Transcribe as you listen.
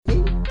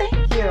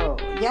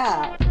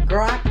Yeah,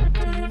 girl.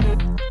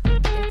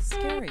 It's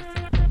scary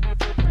thing.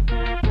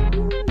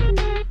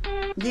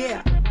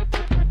 Yeah.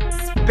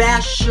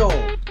 Special.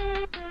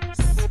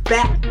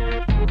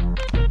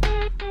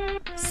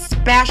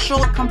 Special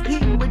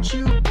competing with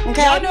you.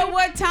 Okay. Y'all know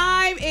what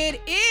time it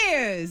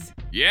is.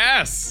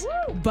 Yes.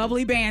 Woo.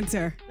 Bubbly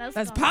banter. Let's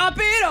Let's go. pop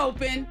it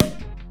open.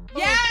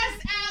 Yes,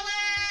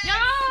 Alex.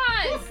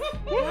 Yes!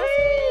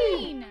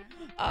 Queen!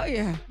 Oh,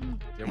 yeah.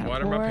 Didn't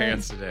water my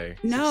pants today.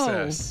 No.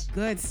 Success.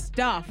 Good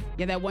stuff.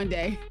 Yeah, that one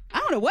day. I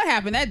don't know what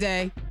happened that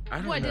day. I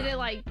don't What, know. did it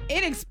like...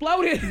 It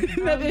exploded.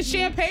 The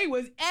champagne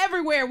was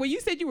everywhere. When you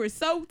said you were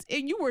soaked,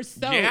 and you were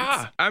soaked.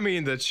 Yeah. I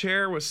mean, the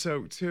chair was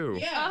soaked too.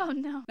 Yeah. Oh,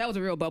 no. That was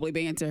a real bubbly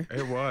banter.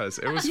 It was.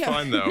 It was Yeah.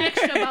 fun though.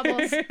 Extra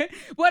bubbles.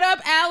 What up,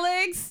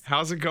 Alex?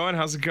 How's it going?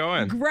 How's it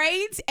going?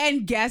 Great.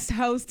 And guest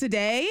host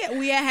today,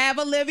 we have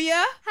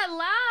Olivia.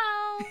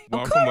 Hello.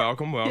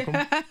 Welcome.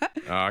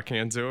 I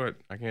can't do it.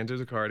 I can't do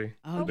the Cardi.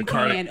 Oh, The you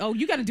Cardi- can. Oh,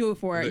 you got to do it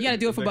for her. You got to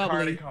do it for the bubbly.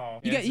 Cardi call.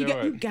 You Can't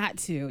do got it.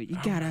 to. You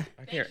gotta.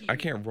 I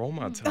can't roll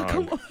my Oh, tongue.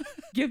 come on.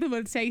 Give them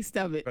a taste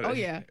of it. But Oh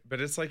yeah.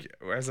 But it's like,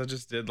 as I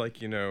just did, like,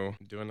 doing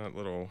that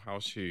little, how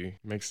she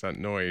makes that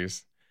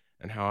noise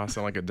and how I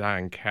sound like a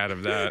dying cat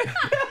of that.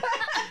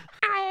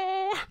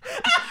 Ow.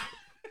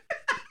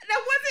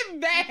 That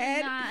wasn't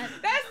bad. Not-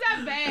 That's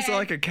not bad. It's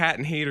like a cat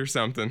in heat or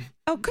something.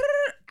 Oh,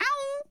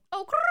 ow.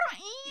 Oh,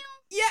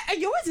 Yeah,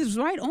 yours is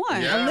right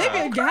on. Yeah.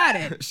 Olivia got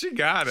it. She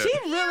got it.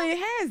 She really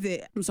has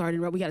it. I'm sorry to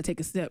interrupt. We got to take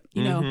a sip.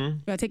 You know, Mhm. we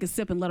got to take a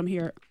sip and let them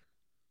hear it.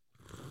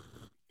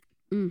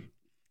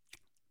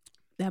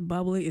 That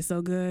bubbly is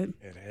so good.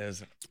 It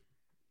is.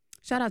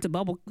 Shout out to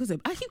Bubble. What's it?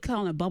 I keep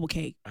calling it bubble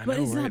cake, I but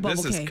know, it's right? not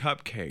bubble This cake. is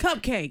cupcake.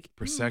 Cupcake.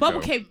 Prosecco. Bubble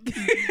cake.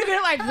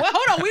 They're like, well,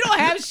 hold on. We don't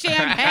have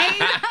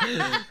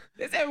champagne.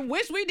 They said,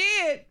 wish we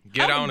did.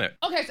 Get Oh, on it.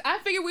 Okay, so I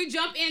figured we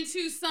jump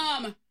into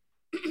some.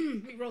 Let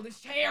me roll this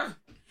chair.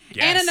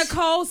 Yes. Anna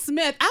Nicole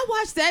Smith. I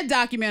watched that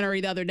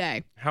documentary the other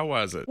day. How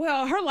was it?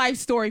 Well, her life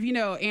story, if you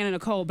know Anna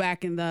Nicole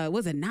back in the,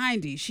 was it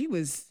 90s? She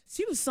was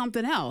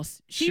something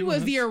else. She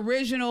was the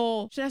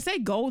original, should I say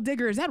gold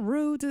digger? Is that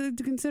rude to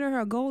consider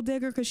her a gold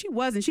digger? Because she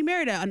wasn't. She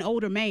married an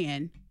older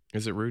man.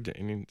 Is it rude to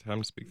any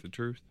time to speak the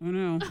truth? I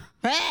know.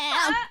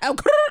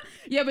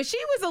 Yeah, but she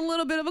was a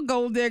little bit of a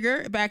gold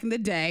digger back in the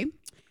day.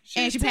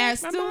 And she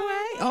passed away.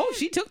 Oh,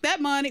 she took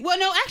that money. Well,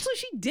 no, actually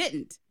she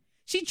didn't.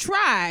 She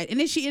tried, and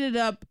then she ended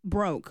up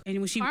broke. And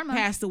when she Karma.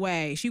 passed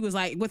away, she was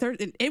like, with her,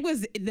 it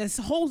was, this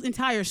whole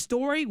entire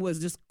story was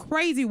just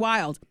crazy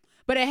wild.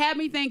 But it had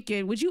me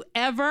thinking, would you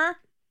ever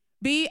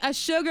be a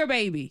sugar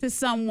baby to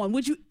someone?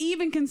 Would you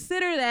even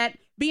consider that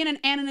being an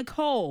Anna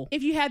Nicole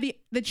if you had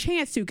the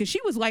chance to? Because she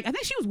was like, I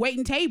think she was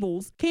waiting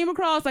tables, came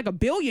across like a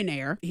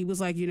billionaire. He was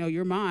like,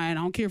 you're mine.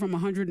 I don't care if I'm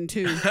 102.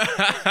 And she said,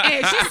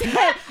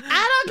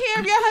 I don't care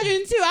if you're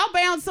 102. I'll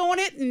bounce on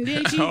it. And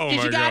then she, Oh and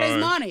she my got his God.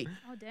 money.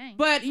 Oh, dang.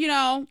 But,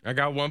 I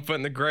got one foot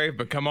in the grave,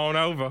 but come on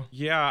over.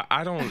 Yeah,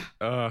 I don't,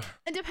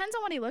 It depends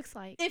on what he looks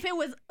like. If it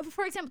was,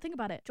 for example, think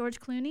about it. George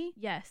Clooney,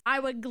 yes. I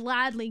would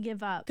gladly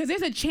give up. because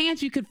there's a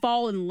chance you could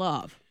fall in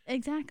love,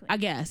 Exactly. I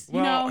guess.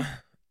 well,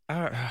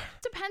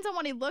 Depends on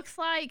what he looks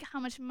like, how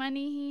much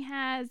money he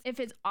has. If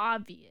it's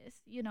obvious,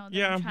 that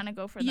Yeah. I'm trying to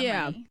go for the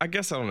Yeah. money. I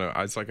guess I don't know.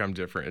 It's like I'm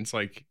different. It's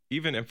like,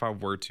 even if I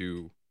were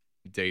to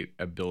date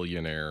a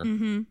billionaire,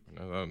 Mm-hmm.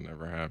 that would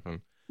never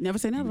happen. Never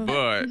say never.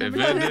 But if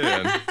it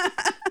did,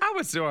 I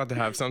would still have to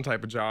have some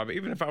type of job,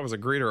 even if I was a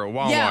greeter at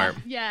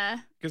Walmart. Yeah.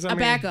 Because A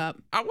backup.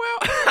 Well,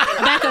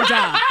 A backup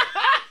job.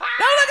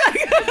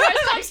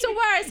 Worst comes to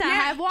worst, I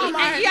have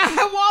Walmart. Yeah,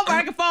 at Walmart,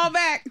 I can fall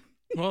back.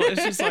 well,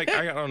 it's just like,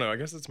 I don't know. I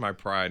guess it's my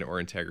pride or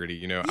integrity.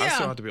 I Yeah.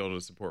 still have to be able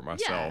to support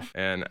myself.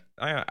 And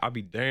I'll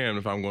be damned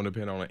if I'm going to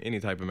depend on any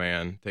type of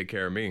man to take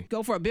care of me.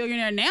 Go for a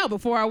billionaire now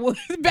before I was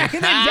back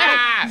in the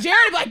day. Jared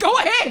be like, go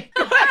ahead.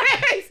 Go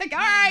ahead. He's like, all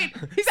right.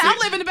 He said, I'll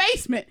live in the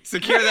basement.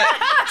 Secure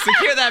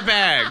that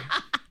bag.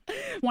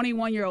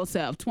 21-year-old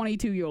self,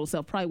 22-year-old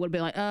self probably would have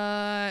been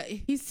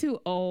like, he's too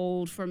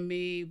old for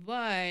me, but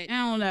I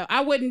don't know.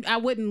 I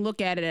wouldn't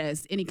look at it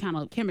as any kind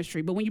of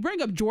chemistry. But when you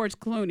bring up George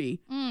Clooney,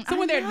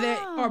 someone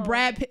or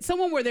Brad Pitt,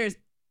 someone where there's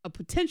a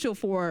potential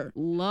for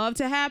love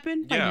to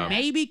happen, Yeah. like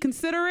maybe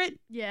consider it.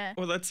 Yeah.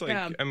 Well, that's like,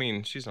 Yeah. I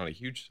mean, she's not a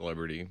huge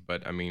celebrity,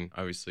 but I mean,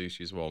 obviously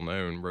she's well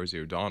known, Rosie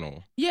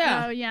O'Donnell.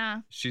 Yeah. Oh,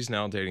 yeah. She's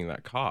now dating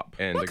that cop.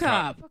 And What the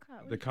cop?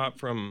 The cop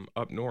from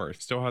up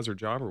north still has her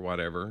job or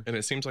whatever. And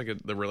it seems like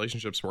the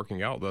relationship's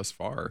working out thus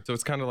far. So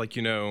it's kind of like,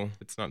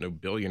 it's not no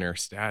billionaire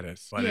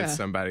status, but Yeah. it's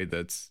somebody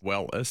that's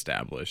well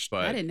established.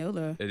 But I didn't know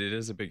the. it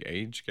is a big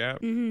age gap.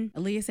 Mm-hmm.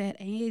 Aaliyah said,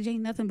 age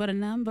ain't nothing but a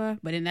number.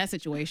 But in that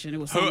situation, it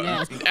was something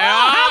else.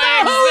 Oh,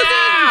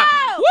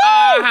 Woo!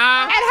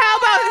 Uh-huh. And how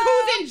about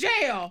who's in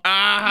jail?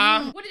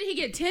 Uh-huh. What did he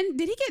get? 10?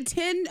 Did he get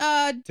 10?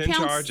 10 counts?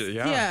 charges,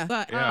 yeah. Yeah.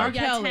 But, Yeah. R.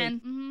 Yeah, Kelly. 10.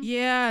 Mhm.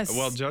 Yes.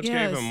 Well, judge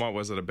yes. gave him, what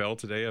was it, a bail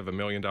today of $1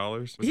 million?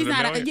 Was He's it a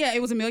not. million? Yeah,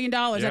 it was $1 million.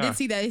 I Yeah. didn't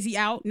see that. Is he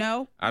out?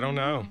 No. I don't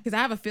know. Because I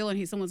have a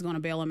feeling someone's going to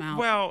bail him out.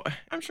 Well,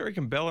 I'm sure he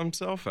can bail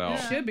himself out.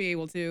 He should be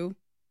able to.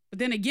 But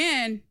then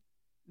again,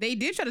 They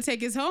did try to take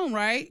his home,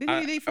 right?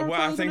 Didn't they well,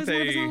 foreclose I think on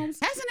one of his they- homes?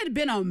 Hasn't it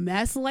been a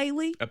mess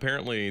lately?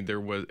 Apparently there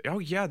was. Oh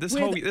yeah, this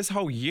With-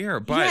 whole year.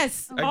 But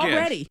Yes, again,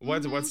 already.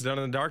 what's done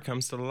in the dark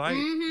comes to the light.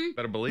 Mhm.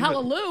 Better believe it.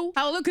 Hallelujah.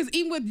 Hallelujah. Because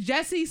even with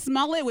Jesse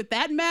Smollett, with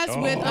that mess,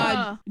 with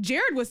Oh.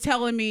 Jared was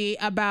telling me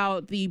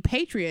about the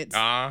Patriots.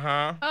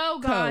 Uh-huh. Oh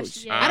gosh.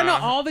 Coach. Yeah. I don't know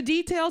all the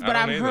details, but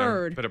I I've don't either.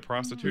 heard. But a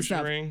prostitution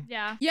Stuff. ring.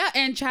 Yeah. Yeah,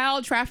 and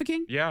child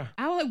trafficking. Yeah.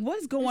 I was like,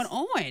 what's going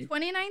on?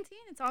 2019.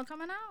 It's all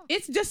coming out.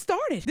 It's just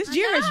started. This I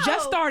year has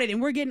just know. started,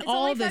 and we're getting It's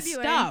all only this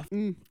February. stuff.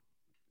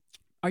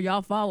 Are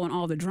y'all following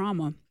all the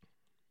drama?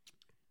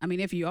 I mean,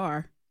 if you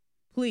are,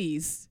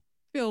 please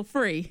feel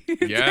free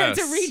Yes.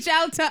 to reach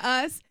out to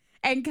us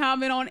and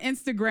comment on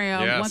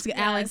Instagram. Yes. Once again,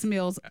 Yes. Alex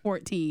Mills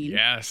 14,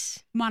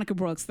 Yes. Monica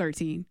Brooks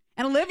 13,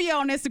 and Olivia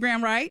on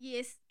Instagram, right?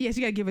 Yes. Yes,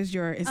 you gotta give us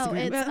your Oh,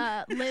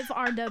 Instagram. it's Live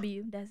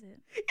RW. That's it.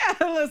 Yeah,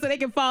 so they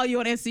can follow you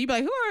on Insta. You be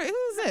like,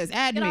 who's this?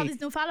 Add Get all me. these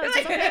new followers.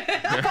 It's okay.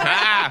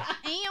 Ah,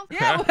 Damn.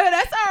 Yeah, well,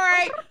 that's all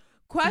right.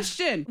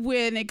 Question: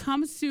 when it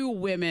comes to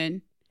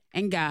women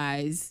and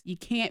guys, you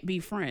can't be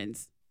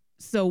friends.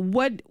 So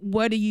what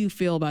do you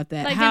feel about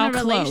that? Like in How a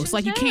close?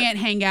 Like you relationship? can't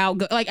hang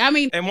out. I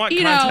mean, in what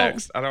you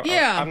context? Know,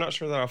 yeah. I'm not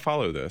sure that I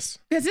follow this.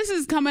 Because this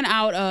is coming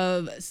out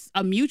of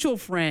a mutual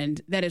friend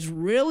that is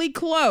really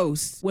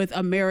close with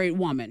a married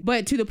woman,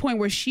 but to the point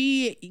where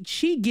she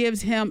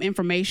gives him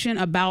information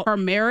about her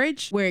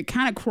marriage where it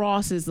kind of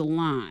crosses the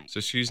line.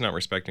 So she's not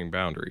respecting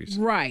boundaries.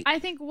 Right. I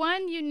think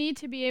one, you need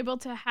to be able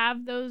to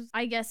have those,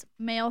 I guess,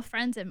 male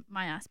friends in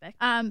my aspect,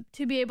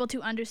 to be able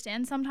to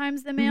understand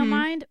sometimes the male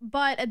mind,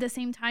 but at the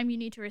same time, you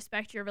need to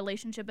respect your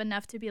relationship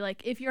enough to be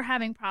like, if you're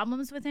having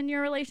problems within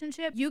your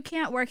relationship, you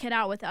can't work it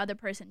out with the other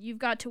person. You've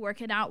got to work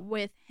it out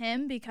with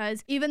him,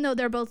 because even though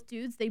they're both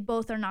dudes, they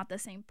both are not the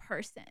same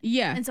person.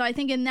 Yeah. And so I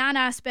think in that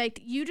aspect,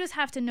 you just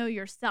have to know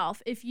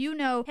yourself. If you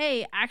know,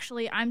 hey,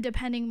 actually, I'm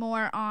depending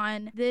more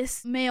on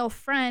this male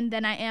friend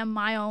than I am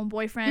my own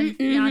boyfriend,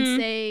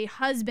 fiance,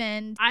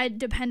 husband, I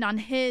depend on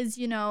his,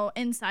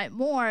 insight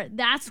more,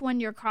 that's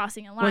when you're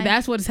crossing a line. Well,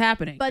 that's what's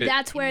happening. But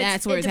that's where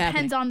That's it where it's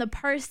depends happening. on the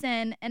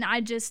person. And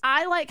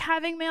I like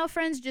having male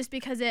friends just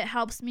because it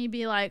helps me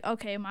be like,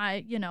 okay,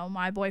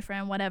 my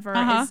boyfriend, whatever,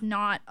 is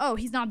not,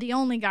 he's not the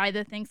only guy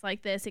that thinks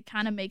like this. It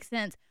kind of makes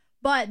sense.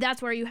 But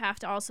that's where you have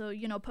to also,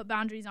 put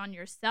boundaries on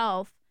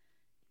yourself.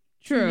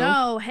 True.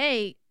 No,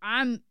 hey,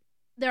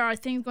 there are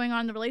things going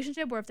on in the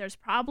relationship where if there's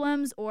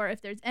problems or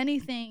if there's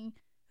anything,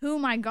 who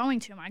am I going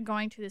to? Am I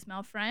going to this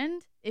male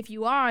friend? If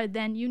you are,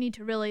 then you need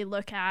to really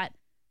look at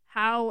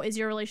how is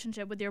your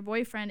relationship with your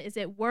boyfriend? Is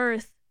it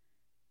worth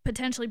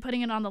potentially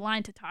putting it on the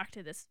line to talk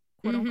to this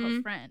quote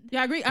unquote friend?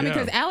 Yeah, I agree. I mean, Yeah.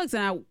 because Alex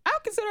and I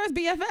consider us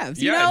BFFs.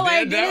 You Yeah, know,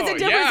 like no, it's a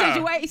different yeah.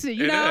 situation.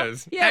 You It know,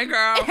 is. Yeah. Hey,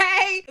 girl.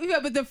 Hey, yeah,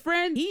 but the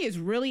friend, he is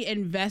really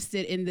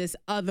invested in this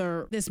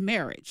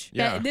marriage.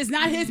 Yeah. That's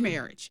not his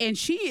marriage, and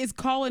she is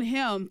calling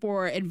him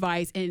for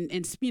advice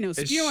and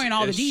spewing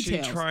all the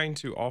details. Is she trying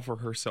to offer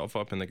herself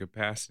up in the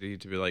capacity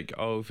to be like,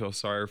 oh, feel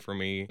sorry for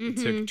me,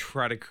 to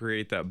try to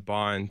create that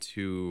bond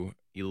to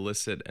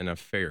elicit an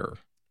affair?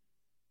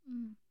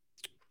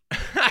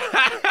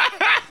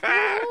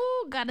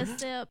 Ooh, gotta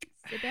sip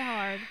it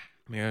hard.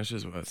 Man, that's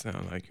just what it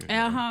sounds like.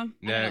 I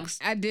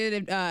Next.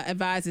 did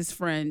advise his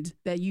friend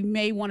that you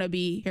may want to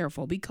be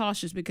careful, be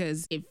cautious,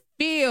 because it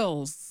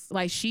feels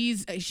like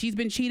she's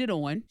been cheated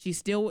on. She's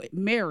still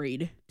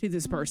married to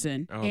this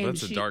person. Oh, and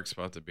that's a dark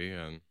spot to be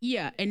in.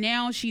 Yeah, and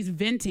now she's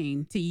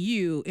venting to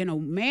you in a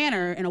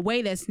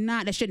way that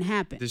shouldn't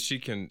happen. Did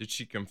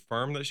she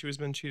confirm that she was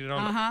being cheated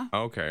on? Uh-huh.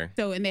 Okay.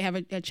 So, and they have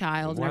a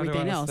child Why and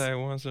everything do I else. say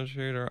once a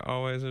cheater,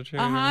 always a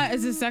cheater?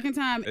 It's the second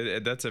time.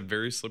 That's a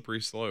very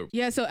slippery slope.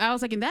 Yeah, so I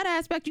was like, in that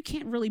aspect, you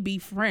can't really be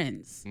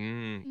friends.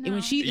 Mm. And when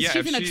No. she's Yeah,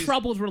 if in a she's-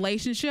 troubled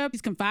relationship,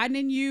 she's confiding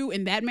in you,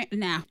 and that man.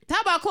 Now,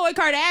 talk about Khloe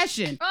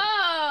Kardashian.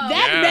 Oh,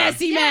 That Yeah.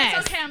 messy yes,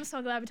 mess. okay, I'm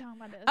so glad we're talking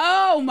about this.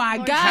 Oh my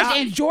Lord, gosh! how-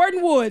 And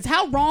Jordan Woods,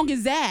 how wrong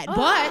is that?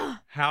 But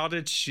How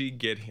did she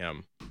get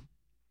him?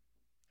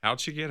 How'd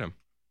she get him?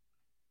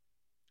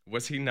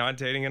 Was he not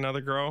dating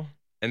another girl?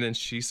 And then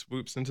she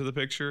swoops into the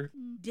picture?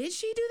 did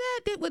she do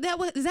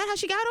that? Is that how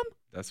she got him?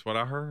 That's what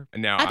I heard.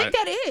 Now I think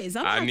that is.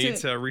 I need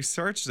to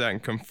research that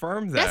and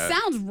confirm That that.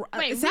 sounds.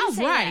 Wait, It who sounds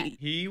say right.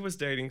 He was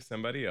dating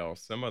somebody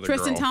else, some other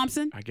Tristan girl.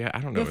 Thompson. I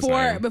don't know his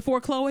name.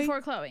 Before Khloe.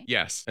 Before Chloe.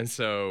 Yes. And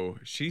so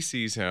she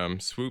sees him,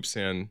 swoops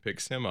in,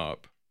 picks him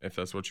up, if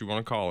that's what you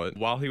want to call it,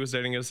 while he was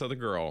dating this other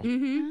girl.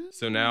 Mm-hmm.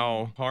 So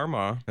now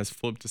Karma has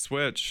flipped a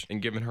switch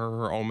and given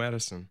her own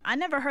medicine. I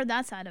never heard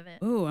that side of it.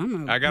 Oh,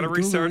 I gotta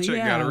research it,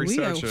 gotta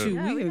research it.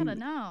 Yeah, we gotta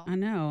know. I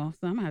know.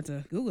 So I'm gonna have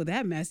to Google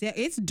that mess. Yeah,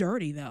 it's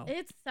dirty though.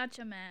 It's such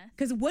a mess.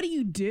 Because what do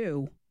you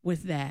do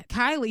with that?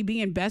 Kylie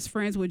being best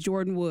friends with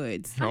Jordan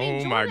Woods. I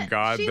mean, Oh my Jordan-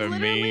 God, she the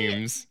literally-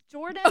 memes.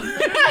 Jordan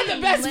The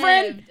best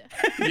friend.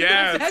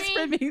 Yes. That's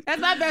for me.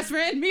 That's my best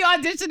friend. Me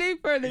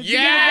auditioning for the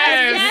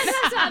Yes. Yes,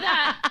 I saw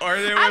that.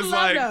 Or there I was love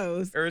like,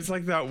 those. or it's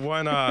like that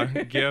one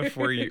GIF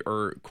where you,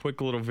 or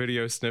quick little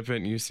video snippet,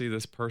 and you see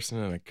this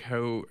person in a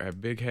coat, a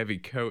big heavy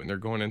coat, and they're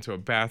going into a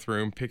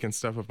bathroom, picking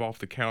stuff up off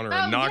the counter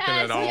and knocking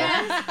it off.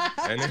 Yes.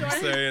 And they're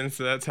saying,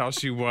 so that's how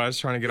she was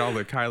trying to get all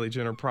the Kylie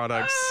Jenner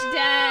products.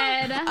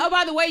 Dead. Oh,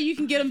 by the way, you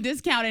can get them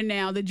discounted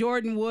now. The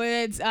Jordan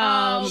Woods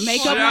Oh,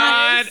 makeup shut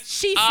line.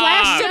 She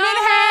slashed them in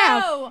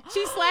half. No.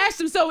 She slashed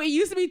them. So it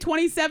used to be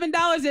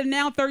 $27 and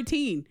now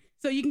 $13.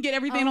 So you can get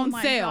everything Oh on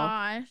my sale.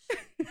 gosh.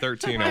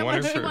 13. I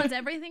wonder if She it- wants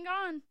everything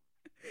gone.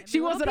 She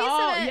Every wants it little piece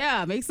all. of it.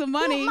 Yeah, make some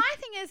money. Well, my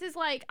thing is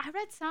like I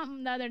read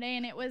something the other day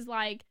and it was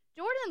like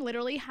Jordan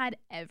literally had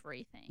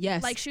everything.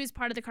 Yes. Like she was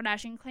part of the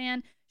Kardashian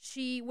clan.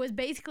 She was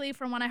basically,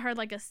 from what I heard,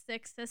 like a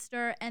sixth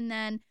sister, and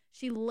then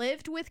she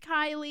lived with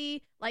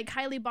Kylie. Like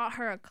Kylie bought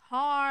her a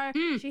car.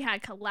 She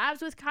had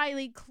collabs with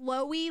Kylie.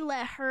 Khloe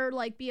let her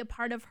like be a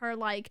part of her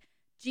like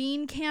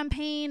jean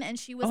campaign, and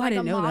she was I like a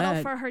didn't know model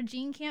that. for her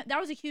jean camp. That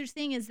was a huge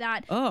thing. Is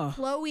that Oh.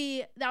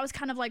 Khloe, that was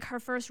kind of like her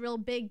first real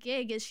big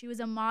gig, is she was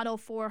a model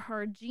for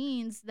her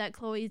jeans that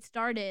Khloe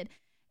started.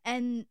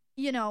 And,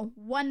 you know,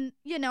 and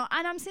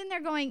I'm sitting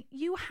there going,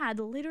 you had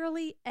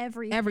literally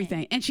everything.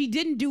 Everything. And she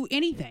didn't do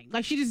anything.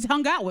 Like she just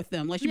hung out with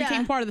them. Like she Yeah.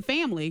 became part of the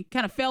family,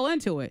 kind of fell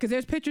into it. Because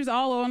there's pictures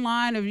all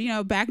online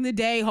of, back in the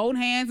day,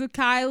 holding hands with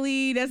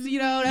Kylie. That's, that's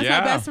Yeah.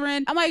 my best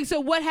friend. I'm like, so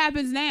what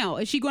happens now?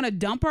 Is she going to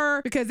dump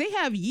her? Because they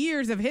have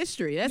years of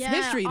history. That's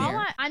history all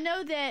there. I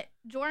know that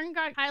Jordan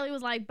got Kylie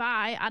was like,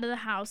 bye, out of the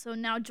house. So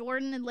now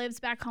Jordan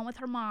lives back home with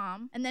her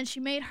mom. And then she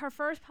made her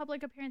first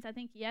public appearance, I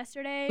think,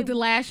 yesterday. With the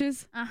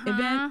lashes Uh-huh.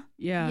 event?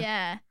 Yeah.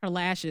 Yeah. Her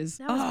lashes.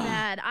 That was Oh.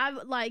 bad.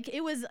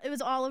 It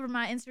was all over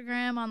my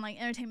Instagram on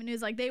like Entertainment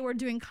News. Like they were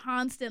doing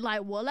constant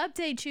like, we'll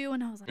update you,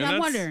 and I was like, And I'm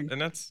that's- wondering.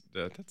 And that's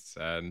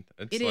sad.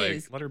 It's It like,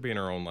 is. let her be in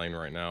her own lane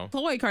right now.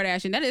 Khloe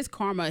Kardashian, that is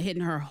karma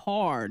hitting her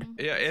hard.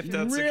 Yeah, if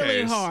that's the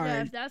Really case. hard.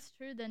 yeah, if that's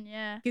true, then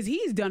yeah. Because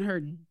he's done her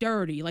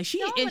dirty. Like So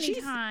many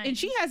times. and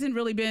she hasn't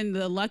really been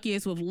the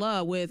luckiest with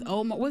love with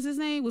Omar. What's his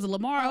name? Was it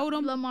Lamar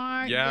Odom?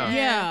 Lamar. Yeah.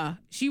 Yeah,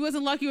 she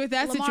wasn't lucky with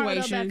that Lamar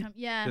Odom situation. Beckham,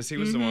 yeah. Because he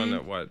was the one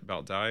that,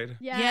 about died?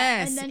 Yeah.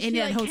 Yes, And then in she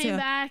that like came hotel.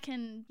 back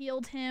and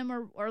healed him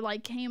or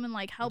like came and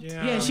like helped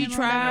Yeah. Yeah, she him or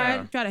tried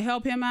whatever. to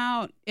help him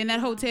out in that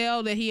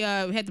hotel that he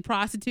had the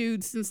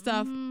prostitutes and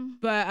stuff. Mhm.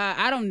 But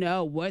I don't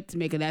know what to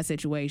make of that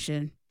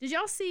situation. Did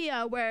y'all see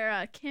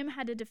where Kim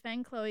had to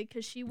defend Khloe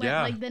because she went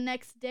Yeah. like the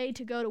next day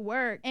to go to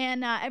work,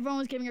 and everyone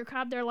was giving her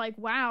crap. They're like,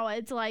 "Wow,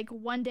 it's like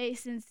one day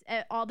since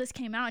all this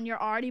came out, and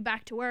you're already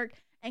back to work."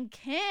 And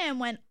Kim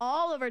went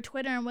all over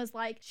Twitter and was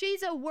like,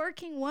 she's a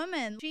working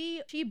woman.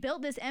 She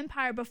built this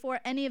empire before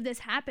any of this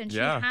happened.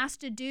 Yeah. She has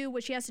to do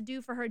what she has to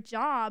do for her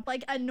job.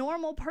 Like a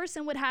normal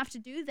person would have to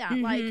do that.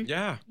 Mhm. Like,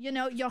 Yeah.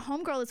 your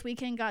homegirl this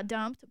weekend got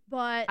dumped,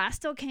 but I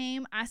still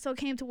came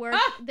to work.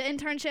 Ah! The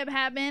internship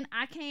happened.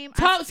 I came.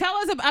 Tell us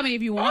about. I mean,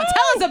 if you want,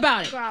 tell us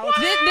about it. Girl.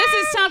 This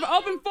is time for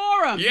open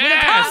forum. Yes. When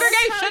the I'll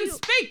congregation tell you.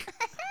 speak.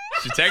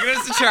 She's taking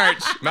us to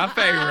church. My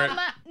favorite.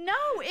 No,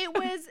 it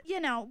was,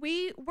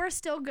 we're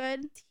still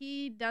good.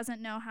 He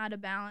doesn't know how to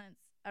balance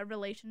a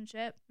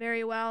relationship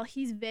very well.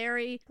 He's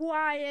very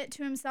quiet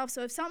to himself.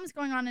 So if something's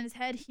going on in his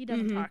head, he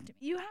doesn't talk to me.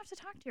 You have to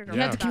talk to your girl.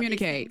 You have to about these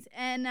communicate. things.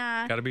 And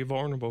Gotta be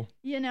vulnerable.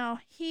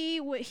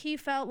 he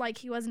felt like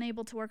he wasn't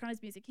able to work on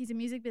his music. He's a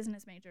music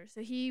business major.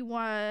 So he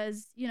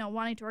was,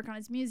 wanting to work on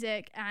his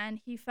music, and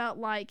he felt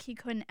like he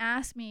couldn't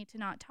ask me to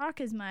not talk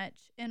as much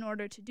in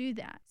order to do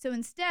that. So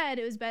instead,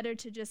 it was better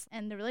to just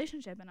end the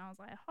relationship. And I was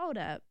like, hold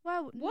up.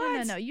 Well,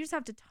 What? No. You just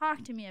have to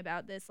talk to me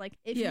about this. Like,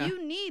 if Yeah.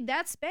 you need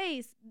that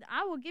space,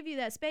 I will give you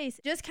that space.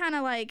 Just kind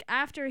of like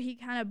after he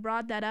kind of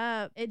brought that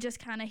up, it just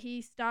kind of,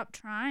 he stopped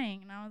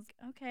trying. And I was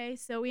okay.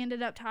 So we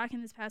ended up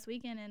talking this past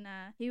weekend, and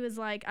he was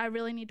like, I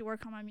really need to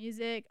work on my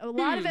music. A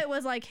lot of it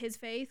was like his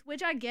faith,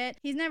 which I get.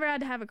 He's never had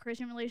to have a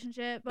Christian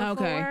relationship before.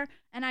 Okay.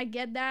 And I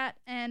get that.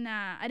 And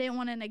I didn't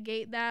want to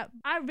negate that.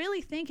 I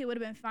really think it would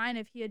have been fine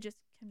if he had just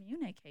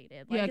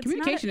communicated. Like, Yeah, it's not a-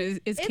 communication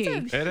is it's key. a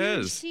It huge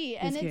is. key,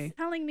 and It's it's key.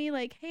 telling me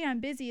like, hey, I'm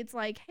busy. It's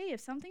like, hey, if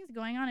something's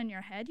going on in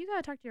your head, you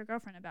gotta talk to your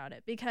girlfriend about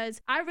it,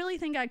 because I really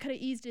think I could have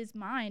eased his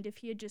mind if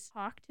he had just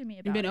talked to me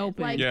about been it.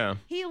 open. Like, Yeah.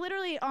 he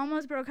literally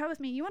almost broke up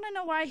with me. You want to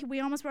know why we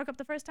almost broke up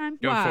the first time?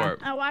 Go Wow. for it.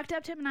 I walked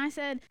up to him and I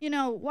said,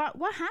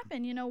 what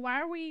happened? Why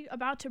are we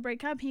about to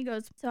break up? He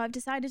goes, so I've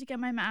decided to get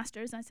my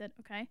master's. And I said,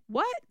 okay.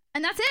 What?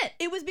 And that's it.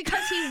 It was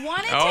because he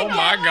wanted Oh to get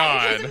my his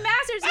God.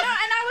 master's. No,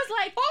 and I was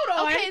like, Hold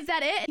on. okay, is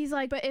that it? He's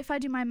like, but if I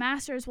do my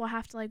master's, we'll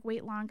have to like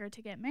wait longer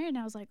to get married. And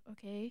I was like,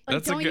 okay. Like,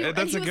 That's a good- and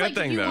that's he a was good like,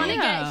 thing, you though. wanna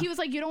Yeah. He was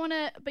like, you don't want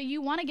to, but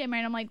you want to get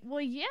married. I'm like,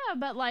 well, yeah,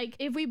 but like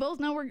if we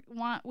both know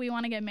we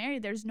want to get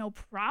married, there's no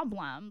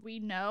problem. We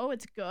know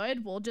it's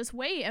good. We'll just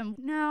wait. And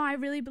no, I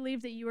really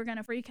believe that you were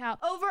gonna freak out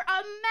over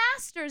a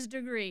master's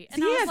degree.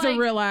 And he I has was like, to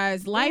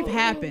realize life ooh.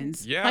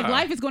 happens. Yeah. Like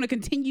life is going to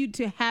continue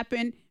to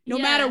happen No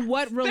Yeah. matter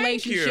what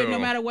relationship, no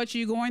you. matter what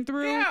you're going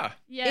through. Yeah.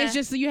 Yeah. It's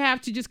just you have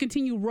to just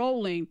continue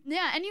rolling.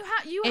 Yeah, and you And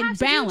have to do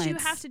what you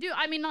balance. have to do.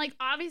 I mean, like,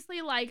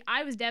 obviously, like,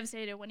 I was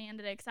devastated when he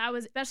ended it, because I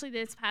was, especially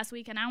this past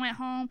week, and I went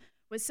home,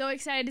 was so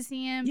excited to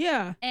see him.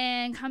 Yeah.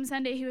 And come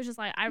Sunday, he was just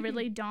like, I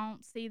really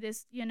don't see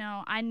this,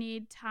 I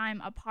need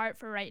time apart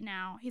for right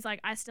now. He's like,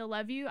 I still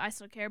love you. I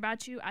still care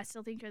about you. I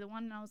still think you're the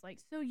one. And I was like,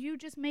 so you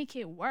just make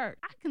it work.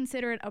 I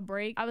consider it a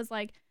break. I was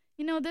like,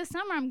 this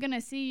summer I'm going to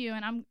see you,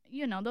 and I'm,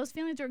 those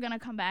feelings are going to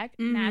come back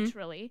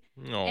naturally.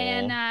 Aw.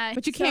 And,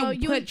 But you so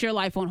can't put your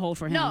life on hold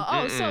for him.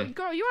 No, so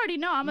girl, you already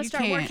know I'm gonna You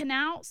start can't. working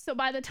out. So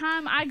by the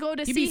time I go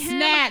to You see be him,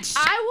 snatched.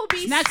 I will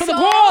be Snatched so for the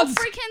goals.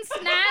 freaking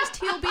snatched.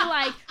 He'll be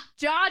like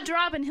jaw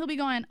drop, and he'll be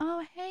going,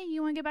 "Oh, hey,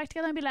 you want to get back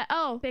together?" And be like,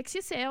 "Oh, fix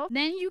yourself.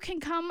 Then you can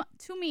come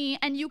to me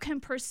and you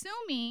can pursue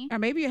me." Or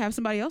maybe you have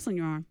somebody else on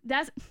your arm.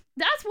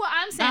 That's what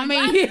I'm saying. I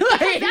mean,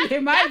 Like,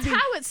 it might that's be.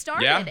 how it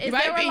started. Yeah. Is It there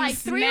might were be like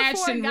 3 or 4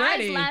 snatched and guys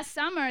ready. last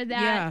summer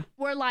that Yeah.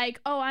 were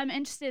like, "Oh, I'm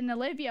interested in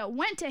Olivia."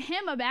 Went to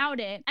him about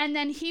it, and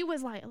then he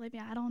was like,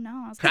 "Olivia, I don't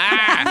know." I was like,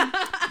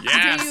 Ah, "Do you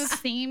yes.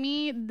 see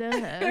me?" Duh.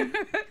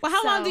 Well,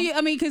 how long So- do you?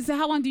 I mean, because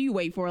how long do you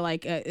wait for?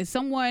 Like, if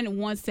someone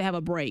wants to have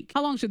a break,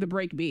 how long should the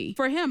break be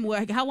for him?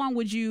 Like, how long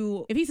would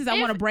you? If he says, "I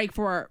want a break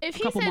for a If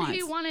he couple said months,"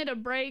 he wanted a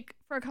break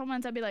for a couple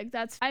months, I'd be like,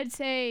 I'd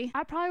say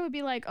I probably would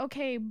be like,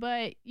 okay,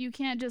 but you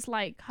can't just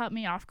like cut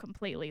me off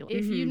completely.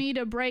 If you need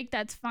a break,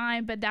 that's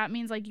fine, but that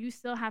means like you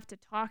still have to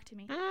talk to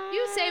me.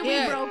 You say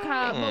Yeah. we broke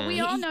up, but we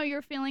all know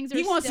your feelings are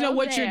he wants to know still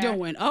what you're there.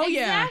 doing. Oh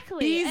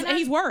Exactly. yeah, And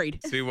he's worried.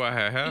 See what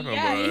had happened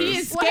Yeah, was. he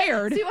is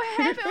scared. See what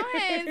happened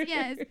was,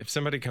 yes. If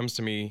somebody comes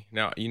to me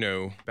now,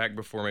 back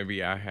before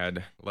maybe I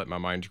had let my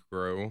mind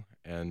grow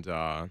and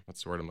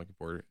what's the word I'm looking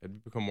for?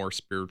 I'd become more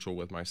spiritual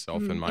with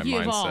myself and my If you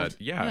mindset. evolved.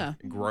 Yeah,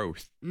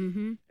 growth.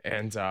 Mm-hmm.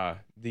 And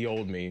the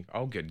old me,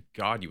 oh good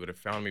God, you would have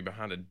found me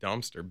behind a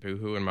dumpster,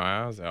 boohooing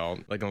my eyes out,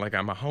 looking like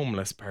I'm a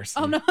homeless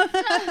person. Oh no.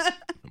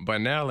 But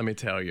now let me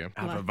tell you,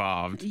 I've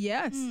evolved.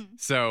 Yes.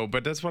 So,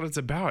 but that's what it's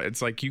about.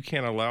 It's like you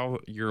can't allow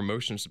your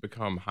emotions to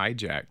become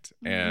hijacked,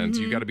 and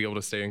you got to be able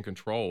to stay in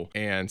control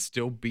and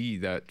still be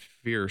that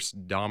fierce,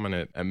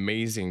 dominant,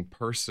 amazing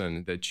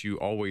person that you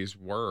always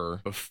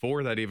were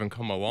before that even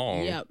come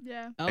along. Yep.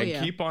 Yeah. Oh and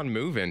yeah. keep on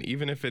moving,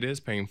 even if it is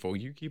painful.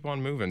 You keep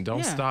on moving. Don't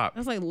Yeah. stop.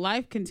 It's like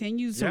life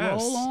continues to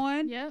Yes. roll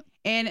on. Yep.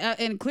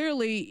 And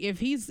clearly, if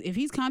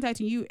he's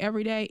contacting you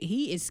every day,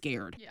 he is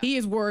scared. Yeah. He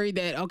is worried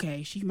that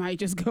she might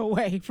just go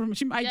away from.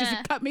 She might Yeah.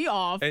 just cut me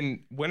off.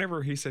 And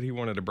whenever he said he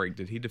wanted a break,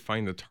 did he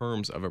define the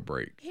terms of a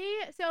break?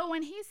 So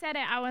when he said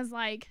it, I was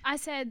like,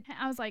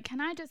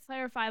 can I just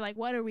clarify, like,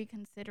 what are we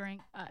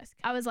considering us?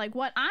 I was like,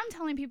 what I'm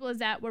telling people is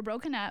that we're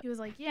broken up. He was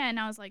like, yeah. And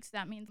I was like, so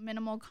that means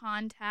minimal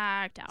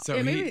contact out. So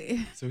Yeah, he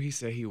maybe- so he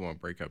said he won't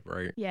break up,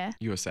 right? Yeah.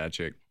 You a sad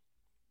chick.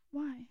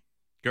 Why?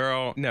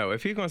 Girl, no,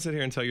 if he's going to sit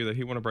here and tell you that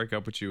he want to break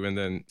up with you and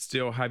then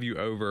still have you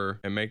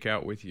over and make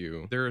out with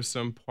you, there is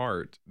some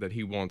part that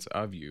he wants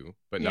of you,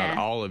 but not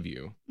Yeah. all of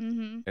you.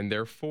 Mm-hmm. And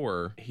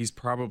therefore, he's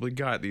probably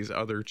got these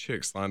other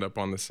chicks lined up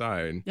on the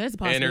side, That's a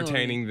possibility.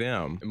 entertaining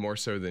them more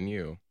so than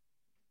you.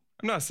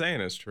 I'm not saying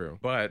it's true,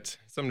 but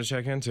something to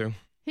check into.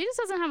 He just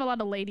doesn't have a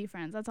lot of lady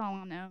friends. That's all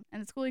I know.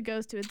 And the school he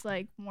goes to, it's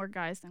like more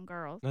guys than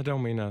girls. That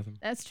don't mean nothing.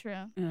 That's true.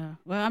 Yeah.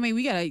 Well, I mean,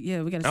 we gotta.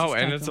 Oh,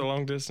 and it's a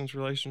long distance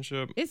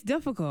relationship. It's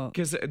difficult.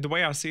 Because the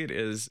way I see it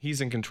is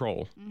he's in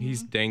control.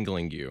 He's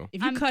dangling you.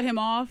 If you cut him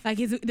off, like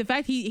the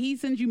fact he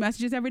sends you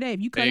messages every day.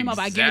 If you cut him off,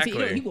 I guarantee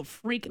Exactly. he will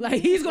freak.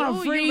 Like he's gonna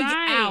Ooh, freak you're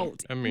right.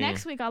 out. I mean,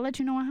 Next week, I'll let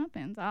you know what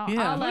happens. Yeah.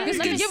 I'll Just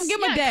let me- give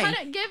him a day.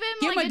 Give him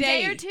Give him like a a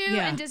day day. or two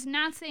Yeah. and just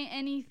not say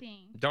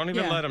anything. don't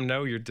even Yeah. let him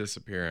know you're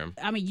disappearing.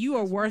 I mean, you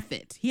are worth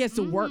it. He has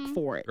to work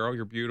for it. Girl,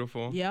 you're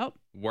beautiful. Yep.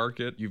 Work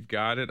it. You've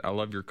got it. I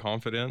love your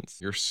confidence.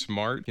 You're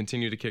smart.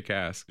 Continue to kick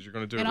ass because you're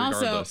going to do And it also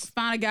regardless.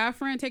 find a guy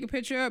friend, take a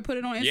picture, put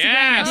it on Instagram,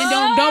 Yes! and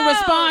then don't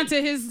respond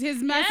to his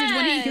message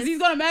because Yes. he's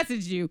gonna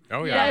message you.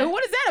 Oh, yeah. Like,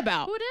 what is that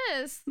about? Who it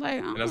is?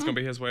 Like, And that's going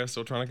to be his way of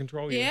still trying to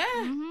control you. yeah,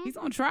 he's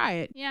gonna try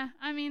it. Yeah,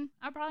 I mean,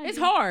 I probably. It's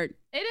do. hard.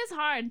 It is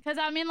hard because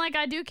I mean, like,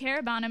 I do care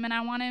about him and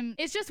I want him.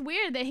 It's just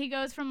weird that he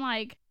goes from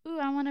like, ooh,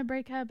 I want to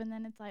break up, and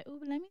then it's like, ooh,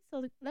 but let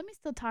me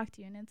still talk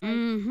to you, and it's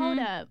like, hold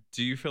up.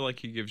 Do you feel like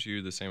he gives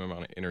you the same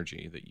amount of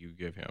energy that you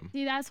give him?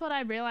 See, that's what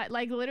I realized.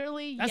 Like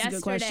literally That's a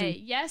good question.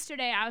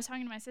 yesterday, I was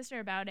talking to my sister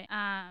about it.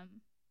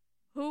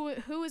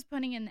 Who was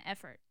putting in the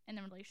effort in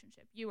the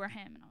relationship? You or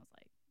him? And I was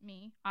like,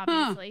 me,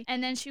 obviously.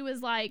 And then she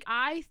was like,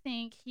 I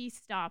think he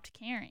stopped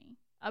caring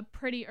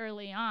pretty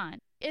early on.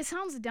 It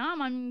sounds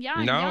dumb. I'm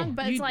young,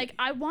 but it's like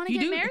I want to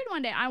get married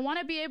one day. I want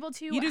to be able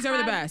to. You deserve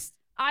the best.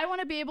 I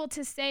want to be able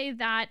to say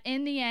that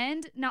in the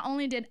end, not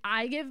only did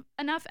I give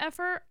enough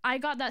effort, I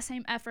got that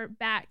same effort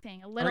back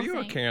thing. A little Are you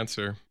thing. a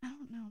Cancer? I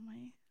don't know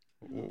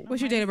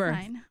What's your date of birth?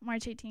 Sign.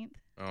 March 18th.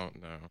 Oh,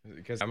 no.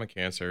 Because I'm a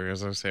Cancer.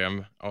 As I say,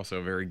 I'm also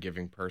a very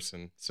giving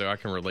person. So I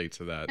can relate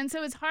to that. And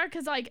so it's hard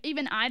because, like,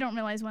 even I don't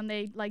realize when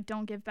they, like,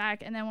 don't give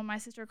back. And then when my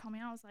sister called me,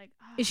 I was like,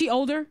 oh. Is she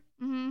older?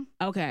 Mm-hmm.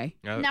 Okay.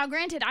 Now,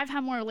 granted, I've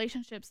had more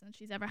relationships than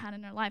she's ever had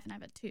in her life, and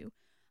I've had 2.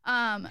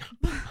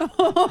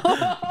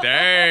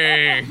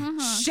 Dang.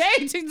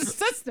 Shade to the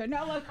sister.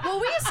 No, look. Well,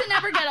 we used to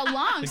never get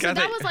along, so got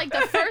that that- was like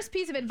the first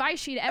piece of advice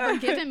she'd ever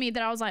given me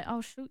that I was like,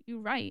 oh shoot, you're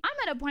right.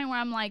 I'm at a point where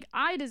I'm like,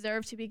 I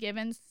deserve to be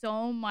given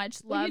so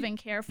much love and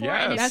care for,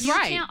 and if Yes. That's you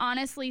right. can't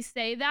honestly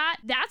say that,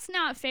 that's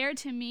not fair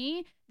to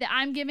me. That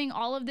I'm giving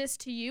all of this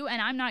to you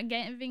and I'm not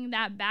giving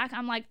that back.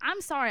 I'm like, I'm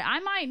sorry, I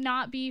might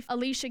not be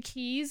Alicia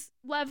Keys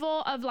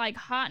level of like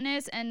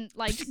hotness and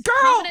like Girl,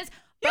 confidence.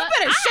 You but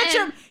better I shut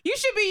am- You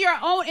should be your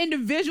own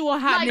individual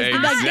hotness.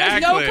 Like, Like,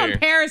 there's no Exactly.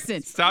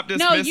 comparison. Stop No,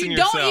 dismissing you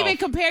yourself. don't even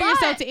compare But-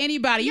 yourself to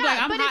anybody. You're Yeah,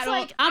 like, I'm but hot. it's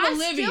like, I'm I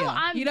Olivia. still-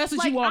 I'm, That's what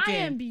like, you walk I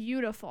in. am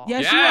beautiful.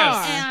 Yes, Yes. you are.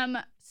 I am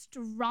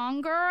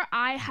stronger.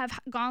 I have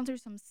gone through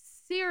some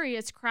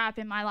serious crap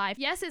in my life.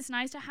 Yes, it's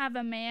nice to have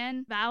a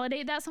man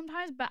validate that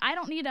sometimes, but I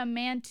don't need a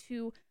man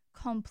to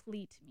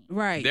complete me.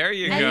 Right. There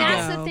you And go.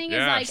 that's the thing is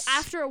like Yes.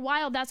 after a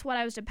while, that's what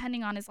I was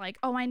depending on is like,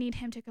 oh, I need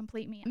him to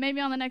complete me. Maybe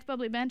on the next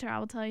Bubbly Banter, I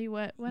will tell you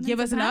what Give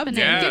us ends an up happening.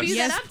 update. Yes. Give you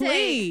yes, that update.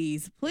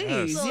 please. Please.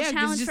 Yes. Little Yeah, 'cause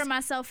challenge just- for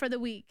myself for the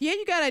week. Yeah,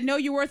 you gotta know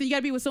your worth, and you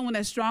gotta be with someone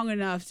that's strong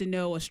enough to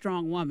know a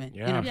strong woman and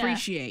Yeah. Yeah.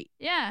 appreciate.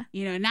 Yeah.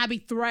 You know, and not be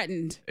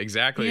threatened.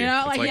 Exactly. You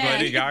know, it's like yeah.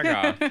 Lady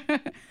Gaga.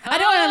 I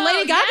know, and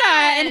Lady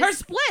Gaga and her yes.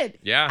 split.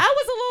 Yeah. I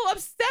was a little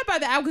upset by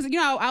that because, you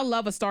know, I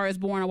love A Star Is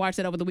Born. I watched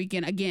that over the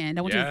weekend again.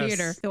 I went to the Yes.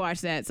 theater to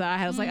watch that, so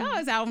I was like, oh,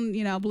 it's out on,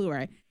 you know,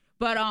 Blu-ray.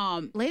 But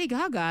Lady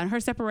Gaga and her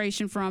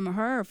separation from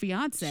her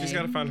fiance. She's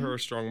got to find her a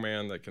strong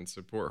man that can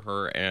support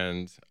her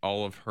and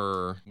all of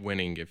her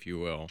winning, if you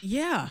will.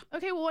 Yeah.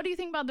 Okay, well, what do you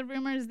think about the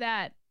rumors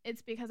that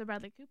it's because of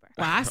Bradley Cooper?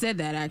 Well, I said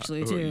that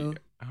actually too.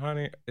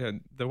 Honey,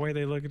 the way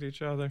they look at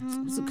each other.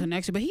 It's a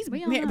connection, but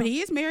We all know. but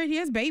he is married. He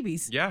has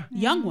babies, Yeah.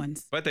 young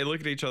ones. But they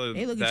look at each other.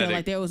 They look at each other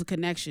like there was a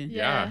connection,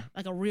 Yeah.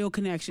 like a real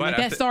connection. But Like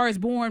I that thi- Star Is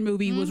Born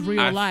movie was real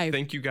I life.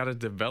 think you got to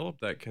develop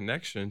that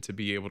connection to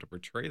be able to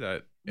portray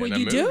that Well, in a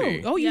you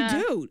movie. do. Oh, Yeah.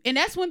 you do. And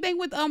that's one thing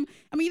with I mean,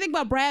 you think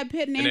about Brad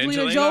Pitt and And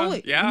Angelina Angelina,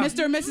 Jolie, yeah.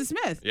 Mr. and Mrs.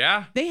 Smith.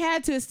 Yeah. They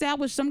had to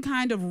establish some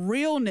kind of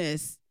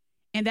realness,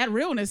 and that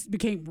realness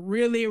became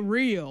really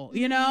real,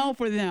 you know,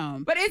 for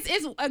them. But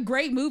it's a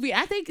great movie.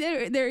 I think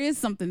there is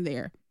something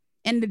there,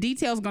 and the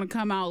details are going to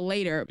come out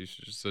later. She's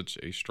just such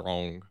a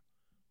strong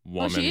Oh,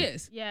 woman. she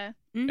is. Yeah.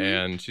 Mhm.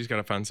 And she's got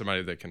to find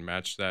somebody that can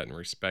match that and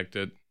respect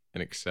it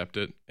and accept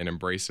it and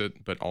embrace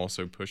it, but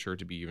also push her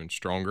to be even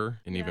stronger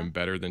and Yeah. even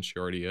better than she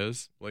already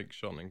is. Blake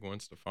Shelton and Gwen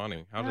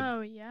Stefani. How did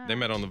Oh, yeah. they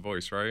met on The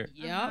Voice, right?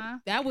 Yep, Uh-huh.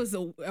 that was a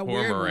Poor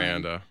weird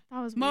Miranda.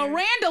 That was weird.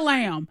 Miranda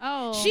Lamb.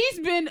 Oh. She's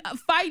been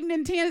fighting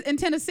in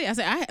Tennessee. I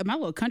said, my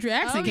little country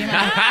accent Oh, came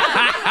yeah.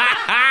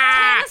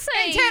 out.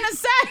 Tennessee.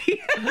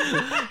 Tennessee.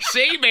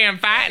 She been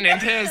fighting in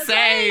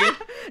Tennessee.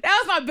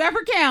 That was my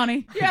Bedford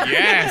County. Yeah.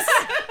 Yes.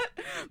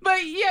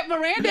 But yeah,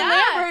 Miranda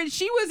Yeah. Lambert,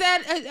 she was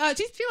at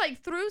She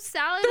like threw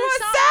salad Threw or a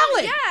something.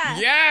 salad. Yeah.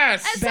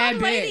 Yes. And bad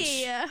some lady.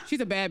 bitch. She's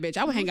a bad bitch.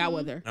 I would hang out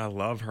with her. I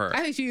love her.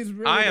 I think she is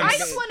really I am bad. I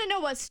just want to know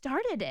what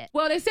started it.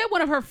 Well, they said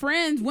one of her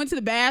friends went to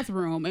the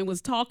bathroom and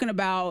was talking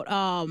about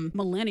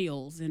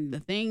millennials and the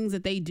things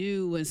that they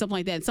do and something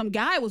like that. Some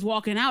guy was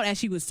walking out as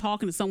she was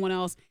talking to someone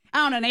else. I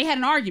don't know. And they had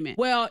an argument.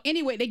 Well,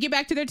 anyway, they get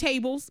back to their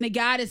tables. And the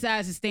guy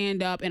decides to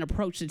stand up and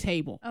approach the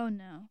table. Oh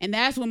no. And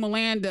that's when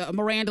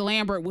Miranda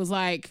Lambert was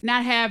like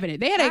not having it.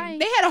 They had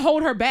Right. to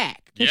hold her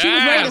back. And she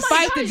was ready to Yes.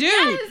 fight the God, dude.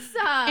 yes.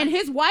 And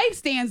his wife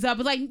stands up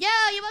and is like,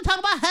 yeah, you want to talk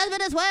about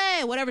husband this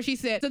way, whatever she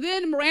said. So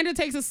then Miranda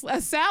takes a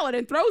salad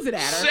and throws it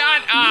at her.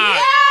 Shut up.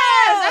 Yes!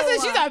 I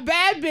said she's a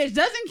bad bitch,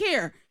 doesn't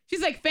care.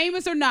 She's like,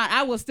 famous or not,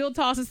 I will still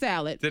toss a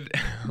salad. Did,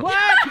 What?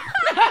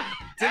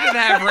 did it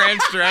have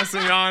ranch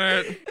dressing on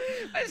it?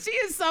 She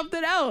is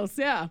something else,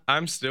 yeah.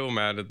 I'm still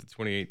mad at the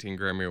 2018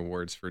 Grammy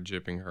Awards for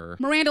gypping her.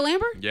 Miranda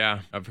Lambert?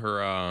 Yeah, of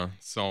her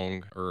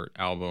song or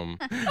album.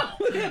 You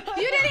didn't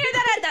hear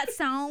that at that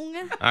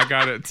song. I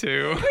got it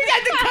too. We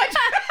got the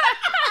country,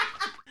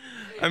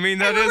 I mean,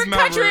 that is my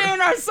country root-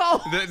 in our soul.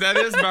 that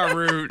is my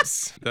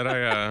roots that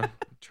I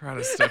try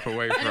to step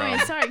away Anyway,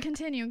 from. sorry.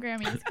 Continue,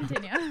 Grammys.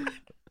 Continue.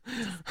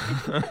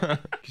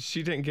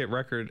 She didn't get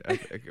record.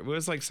 It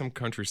was like some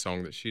country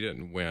song that she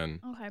didn't win.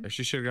 Okay.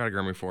 She should have got a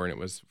Grammy for, and it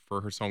was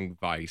for her song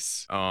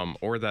Vice.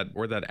 Or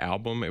that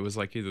album. It was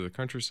like either the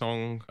country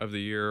song of the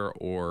year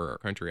or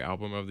country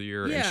album of the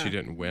year, and Yeah. she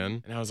didn't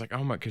win. And I was like,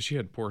 oh my, because she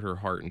had poured her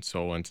heart and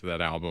soul into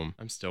that album.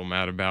 I'm still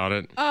mad about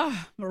it.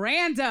 Oh,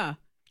 Miranda.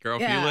 Girl,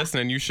 if Yeah. you're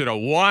listening, you should have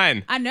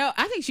won. I know.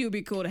 I think she would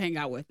be cool to hang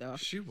out with, though.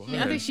 She would.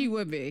 I think she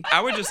would be.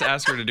 I would just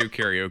ask her to do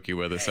karaoke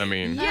with us. I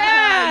mean,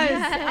 Yes.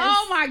 yes.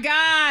 Oh my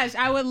gosh.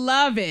 I would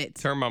love it.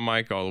 turn my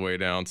mic all the way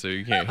down so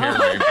you can't hear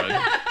me.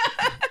 But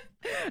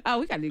Oh,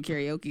 we got to do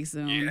karaoke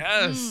soon.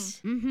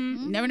 yes,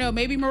 Mm-hmm. Never know.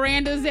 Maybe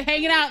Miranda's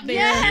hanging out there.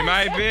 Yeah. you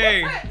might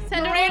be.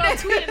 Send her a Miranda. little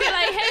tweet and be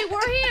like, hey,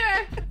 we're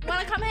here.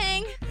 Want to come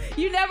hang?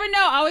 You never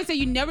know. I always say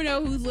you never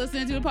know who's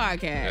listening to the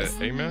podcast.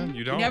 Amen.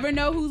 You don't. You never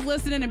know who's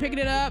listening and picking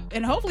it up.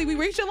 And hopefully we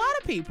reach a lot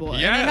of people.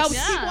 And Yes. it helps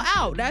Yeah. people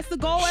out. That's the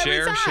goal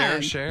Share, every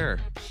time. share.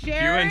 If you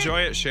Share it.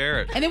 enjoy it,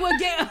 share it. And then we'll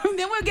get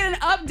an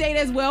update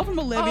as well from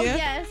Oh, Olivia.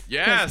 yes.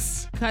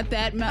 Yes. Cut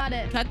that Cut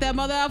it. cut that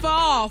mother effer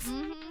off.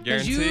 Mm-hmm.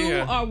 Because Guarantee you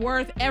ya. are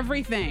worth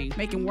everything.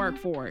 Making work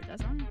for it.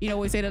 That's right. You know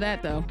what we say to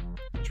that, though?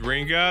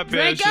 Drink up, bitches.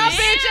 Drink up,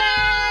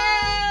 bitches!